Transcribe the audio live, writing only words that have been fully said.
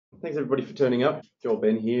Thanks everybody for turning up. Joel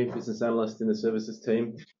Ben here, business analyst in the services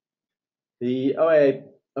team. The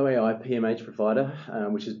OAI-PMH provider,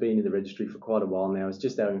 which has been in the registry for quite a while now, is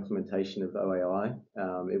just our implementation of OAI.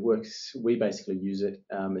 It works, we basically use it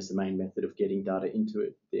as the main method of getting data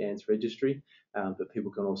into the ANTS registry, but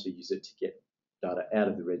people can also use it to get data out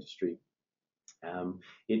of the registry.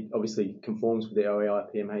 It obviously conforms with the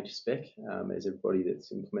OAI-PMH spec, as everybody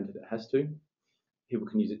that's implemented it has to. People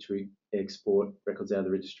can use it to export records out of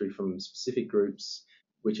the registry from specific groups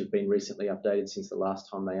which have been recently updated since the last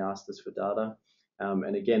time they asked us for data.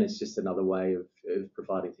 And again, it's just another way of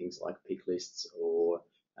providing things like pick lists or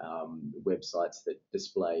websites that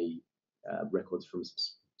display records from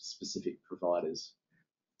specific providers.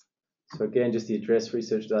 So again, just the address,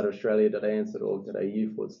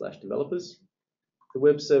 researchdataaustralia.ants.org.au/developers. The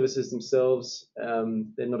web services themselves,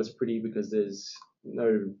 they're not as pretty because there's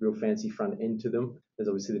no real fancy front end to them. There's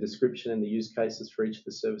obviously the description and the use cases for each of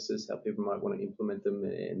the services, how people might want to implement them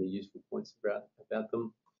and the useful points about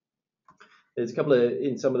them. There's a couple of,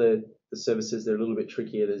 in some of the services, they're a little bit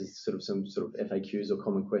trickier. There's some sort of FAQs or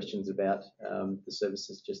common questions about the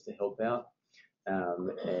services just to help out,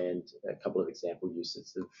 and a couple of example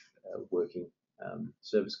uses of working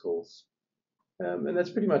service calls. And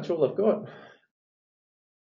that's pretty much all I've got.